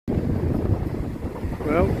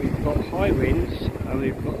Well, we've got high winds and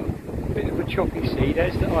we've got a bit of a choppy sea.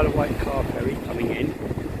 There's the Isle of Wight car ferry coming in.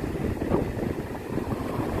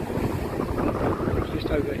 Just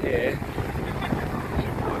over here, there's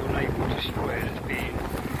a Royal Naval destroyer that's being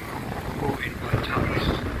brought in by tugs.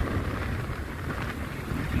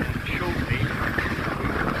 Shortly, we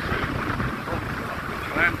will see Hovercraft,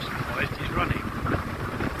 which I am surprised is running.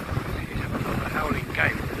 It's having a howling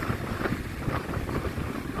gale.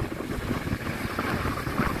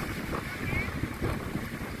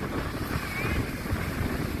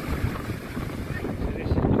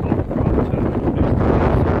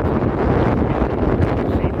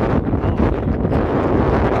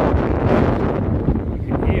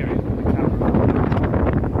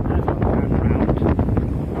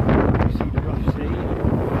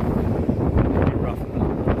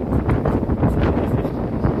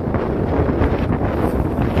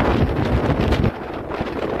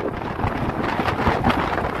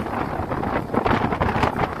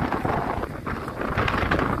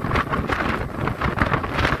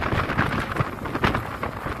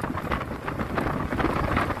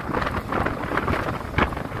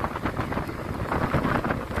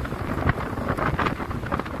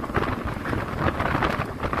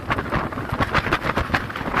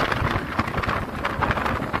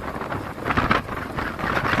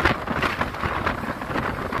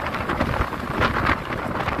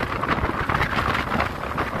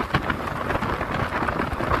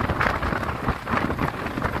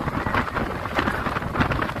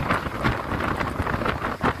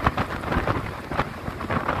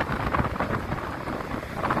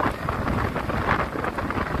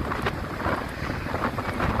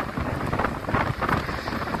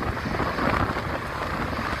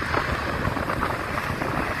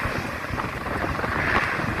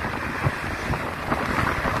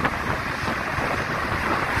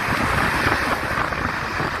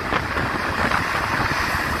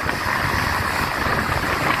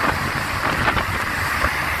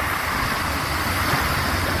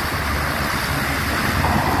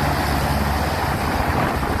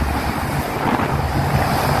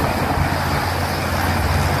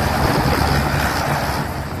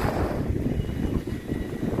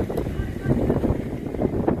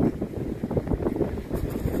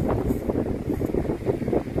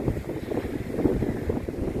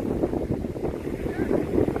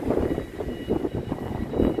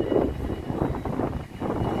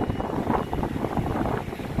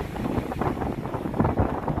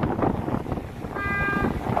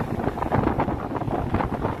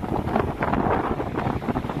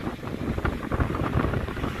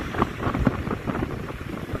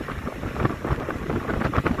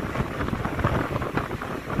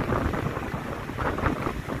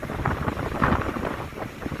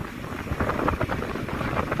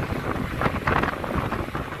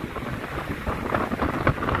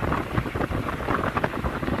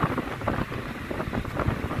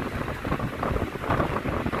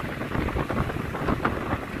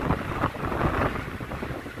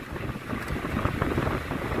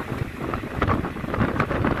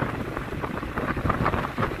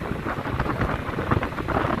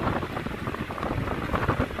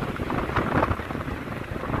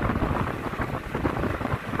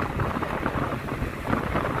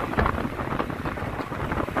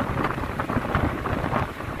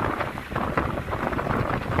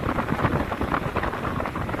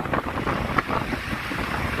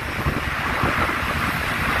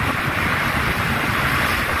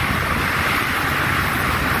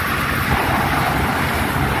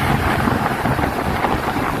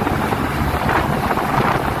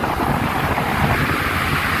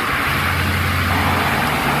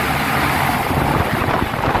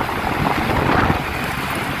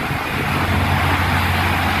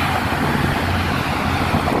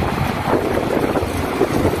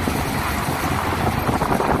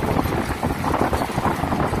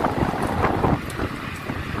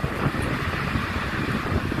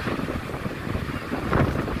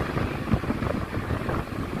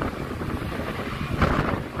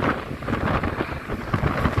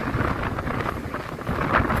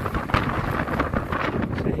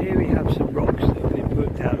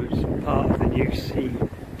 sea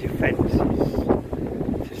defences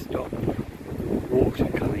to stop water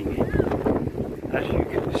coming in. As you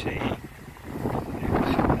can see,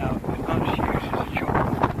 it's now much used as a chop.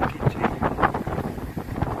 You can see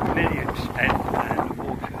millions spent and the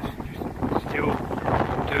water's just still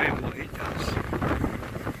doing what it does.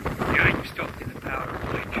 You ain't stopping the power of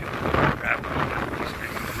nature, gravity, just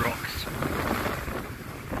making rocks.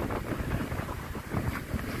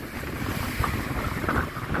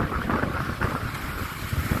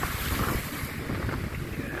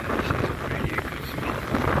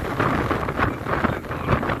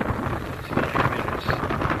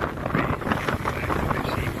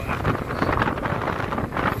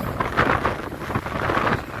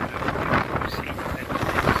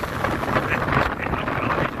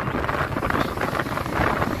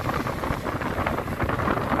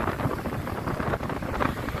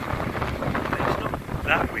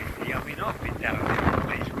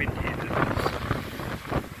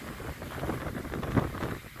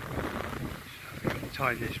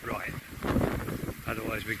 time this right,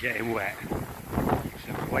 otherwise we're getting wet.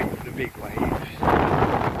 So we're waiting for the big waves.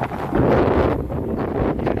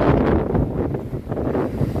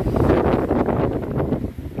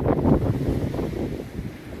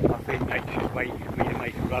 I think they just wait for me to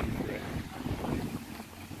make a run for it.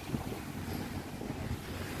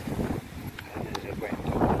 And there's a wet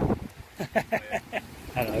dog.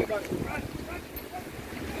 Hello.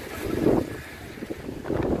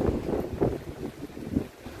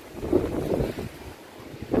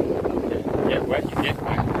 Get wet, you get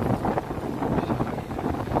wet.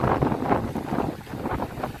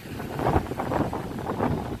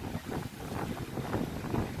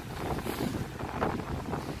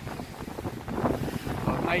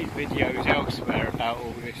 I've made videos elsewhere about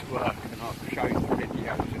all this work, and I've shown the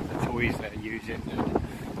videos of the toys they're using to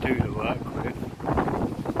do the work with.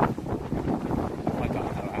 I don't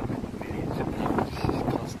know how many millions of pounds this is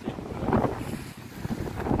costing, but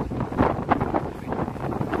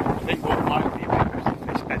I think what might be better is if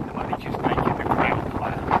they spend the money just making the ground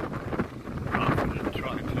higher, rather than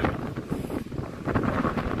trying to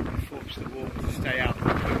force the water to stay out of the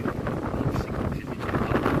pool.